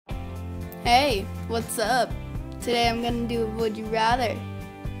Hey, what's up? Today I'm gonna do a Would You Rather.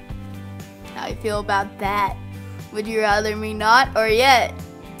 How you feel about that? Would you rather me not or yet?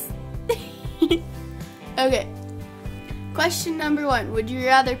 Okay. Question number 1. Would you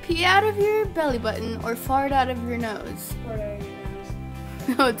rather pee out of your belly button or fart out of your nose? Fart out of your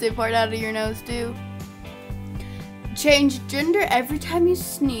nose. I would say fart out of your nose too. Change gender every time you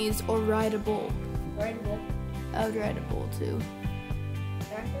sneeze or ride a bull. Ride a bull. I would ride a bull too.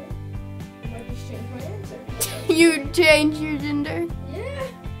 Exactly. I might just change my answer. You change your gender? Yeah.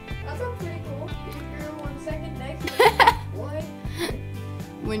 That sounds pretty cool. Girl 1 second, next one.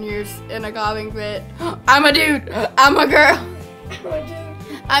 When you're in a coughing fit. I'm a dude. I'm a girl.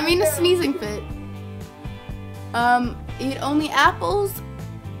 I mean a sneezing fit. Eat only apples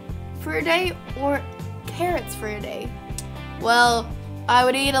for a day or carrots for a day? Well, I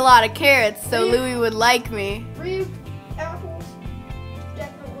would eat a lot of carrots so Louie would like me. 3 apples.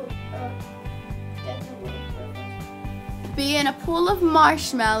 Definitely. Be in a pool of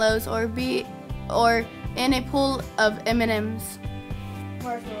marshmallows or in a pool of M&Ms.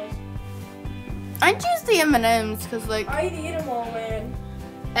 Marshmallows. I choose the M&Ms because like I'd eat them all, man.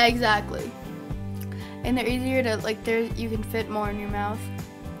 exactly, and they're easier to like. You can fit more in your mouth.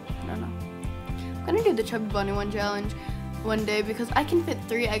 I don't know. I'm gonna do the Chubby Bunny one challenge one day because I can fit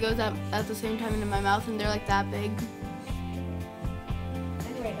 3 Eggos at the same time into my mouth, and they're like that big.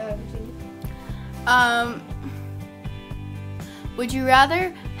 Anyway, continue. Would you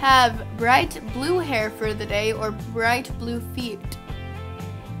rather have bright blue hair for the day or bright blue feet?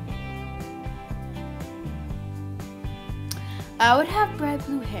 I would have bright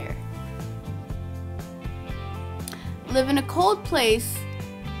blue hair. Live in a cold place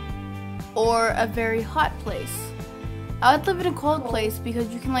or a very hot place? I would live in a cold place because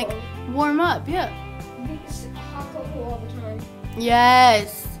you can like warm up, yeah. It's hot cocoa all the time.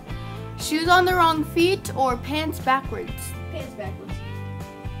 Yes. Shoes on the wrong feet or pants backwards? Pants backwards.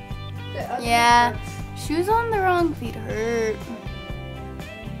 The other Yeah. one hurts. Shoes on the wrong feet hurt.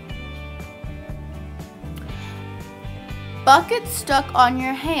 Bucket stuck on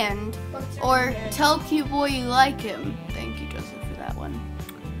your hand or tell cute boy you like him. Thank you, Joseph, for that one.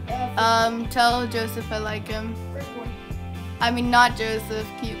 Tell Joseph I like him. First one. I mean, not Joseph,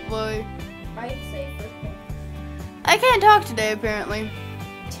 cute boy. I'd say first one. I can't talk today, apparently.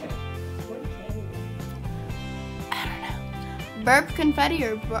 What can you do? I don't know. Burp confetti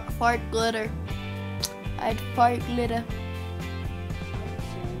or fart glitter? I'd fart glitter.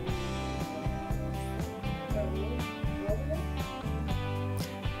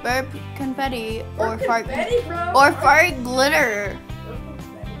 Burp confetti or fart glitter.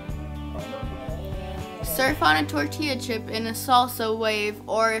 Surf on a tortilla chip in a salsa wave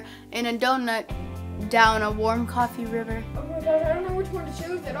or in a donut down a warm coffee river. Oh my god, I don't know which one to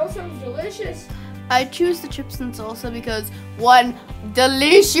choose. That all sounds delicious. I choose the chips and salsa because 1,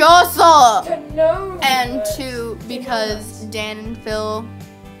 delicioso, No. and 2, because Dan and Phil.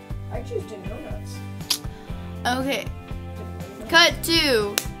 I choose Denonuts. Okay, cut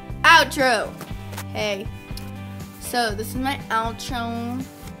to outro. Hey, so this is my outro,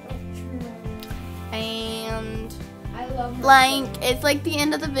 and I love my like phone. it's like the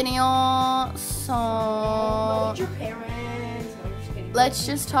end of the video, Go so with your parents. I'm just kidding. let's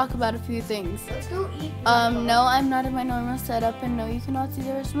just talk about a few things. Let's go eat. No, I'm not in my normal setup, and no, you cannot see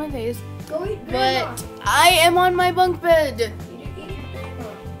the rest of my face, Go eat grandma. but I am on my bunk bed. You do eat grandma.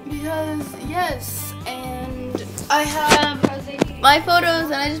 Because, yes, and I have Because they need my photos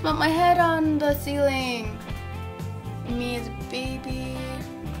and I just bumped my head on the ceiling. Me as a baby,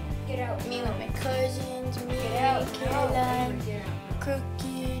 Get out. me with my cousins, me Get out. and Caroline, Get out.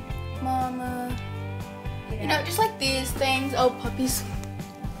 Cookie, Mama. Get You know, out. just like these things. Oh, puppies.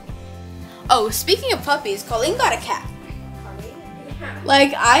 Oh, speaking of puppies, Colleen got a cat.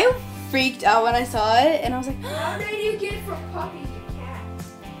 Like, I freaked out when I saw it and I was like, How did you get from puppies to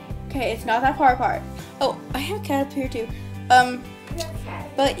cats? okay, it's not that far apart. Oh, I have a cat up here too. You have a cat.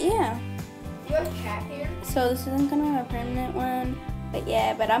 But yeah. You have a cat here? So this isn't gonna be my permanent one. But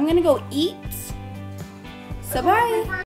yeah, but I'm gonna go eat. So bye.